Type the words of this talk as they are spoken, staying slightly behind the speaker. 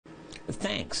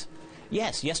Thanks.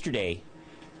 Yes, yesterday,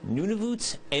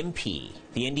 Nunavut's MP,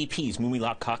 the NDP's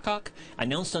Mumilaaq Qaqqaq,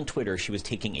 announced on Twitter she was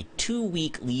taking a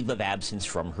 2-week leave of absence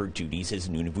from her duties as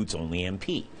Nunavut's only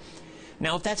MP.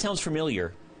 Now, if that sounds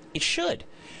familiar, it should.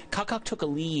 Qaqqaq took a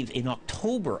leave in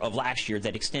October of last year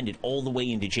that extended all the way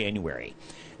into January.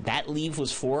 That leave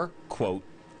was for, quote,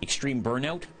 extreme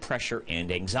burnout, pressure,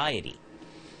 and anxiety.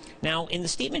 Now, in the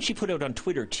statement she put out on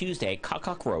Twitter Tuesday,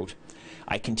 Qaqqaq wrote,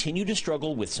 I continue to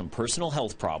struggle with some personal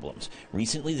health problems.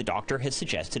 Recently, the doctor has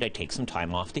suggested I take some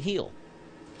time off to heal.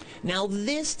 Now,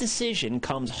 this decision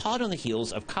comes hot on the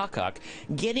heels of Qaqqaq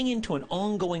getting into an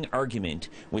ongoing argument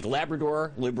with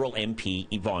Labrador Liberal MP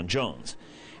Yvonne Jones.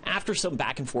 After some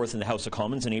back and forth in the House of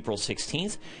Commons on April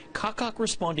 16th, Qaqqaq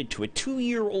responded to a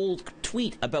 2-year-old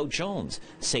tweet about Jones,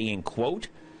 saying, quote,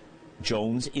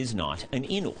 Jones is not an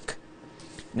Inuk.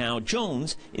 Now,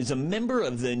 Jones is a member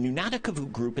of the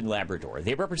Nunavut group in Labrador.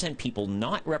 They represent people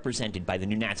not represented by the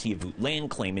Nunatsiavut land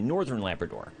claim in northern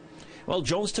Labrador. Well,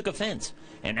 Jones took offense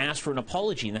and asked for an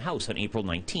apology in the House on April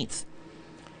 19th.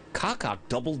 Qaqqaq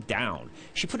doubled down.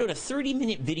 She put out a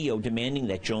 30-minute video demanding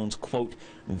that Jones, quote,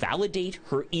 validate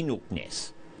her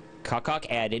Inukness.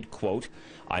 Qaqqaq added, quote,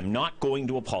 I'm not going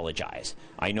to apologize.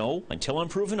 I know, until I'm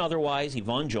proven otherwise,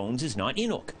 Yvonne Jones is not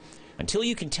Inuk. Until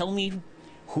you can tell me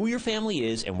who your family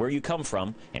is and where you come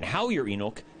from and how you're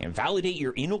Inuk and validate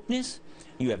your Inukness,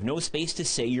 you have no space to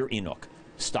say you're Inuk.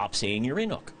 Stop saying you're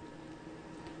Inuk.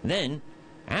 Then,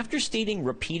 after stating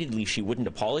repeatedly she wouldn't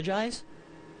apologize,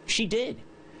 she did,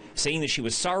 saying that she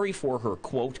was sorry for her,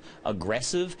 quote,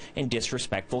 aggressive and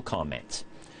disrespectful comments.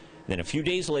 Then a few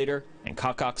days later, and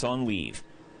Qaqqaq's on leave,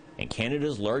 and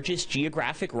Canada's largest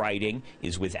geographic riding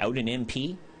is without an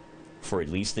MP for at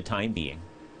least the time being.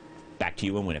 Back to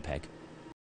you in Winnipeg.